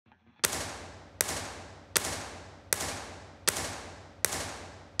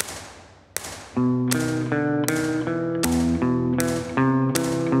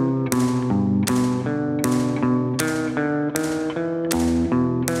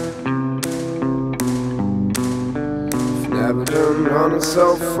Never been running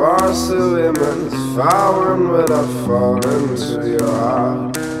so far, so immense, far and without falling to your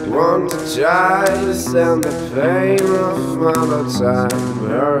heart. Want to try to stand the pain of another time,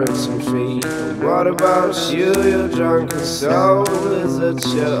 hurts and feet. What about you, your drunken soul? Is it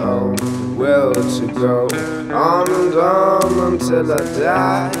your own will to go on and on until I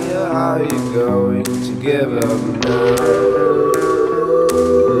die? Or are you going to give up now?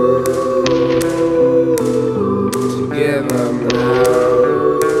 Give up now.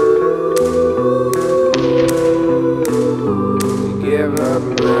 Give up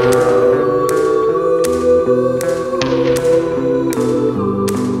now.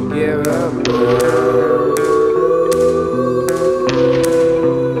 Give up now.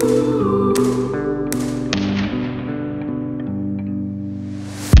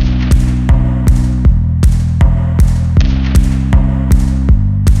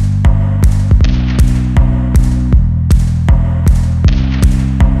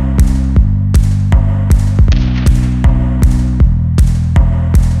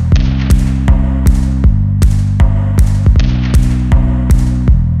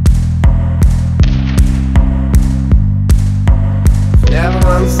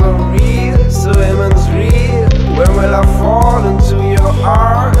 So real, so immense real. When will I fall into your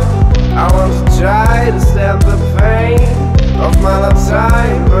heart? I want to try to stand the pain of my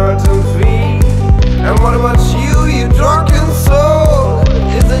lifetime, hurt and feet. And what about you, you drunken soul?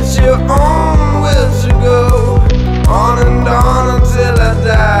 Is it your own will to go on and on until I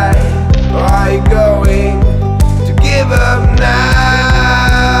die? Or are you going to give up now?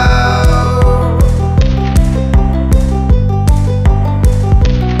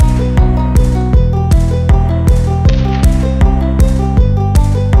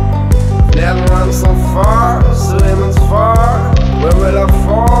 So far, so immense far. Where will I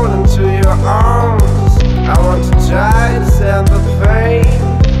fall into your arms? I want to try to stand the pain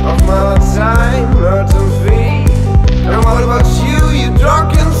of my lifetime, hurt and feet. And what about you, you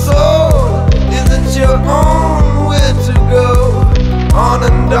drunken soul? Is it your own will to go on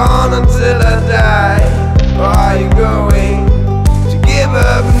and on until I die? Or are you going to give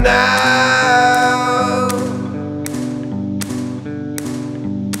up now?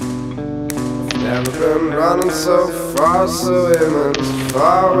 Never been running so far, so immense,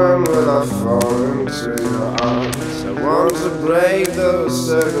 far. When will I fall into your arms? I want to break those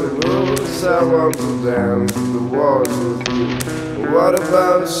certain rules. I want to dance the walls with you. What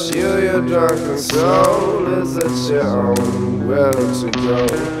about you, your drunken soul? Is it your own will to go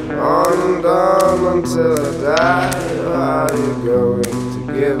on and on until I die? Or are you going to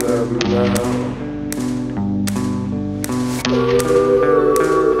give up now?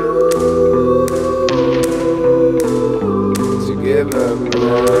 Give up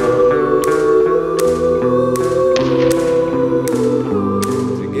now.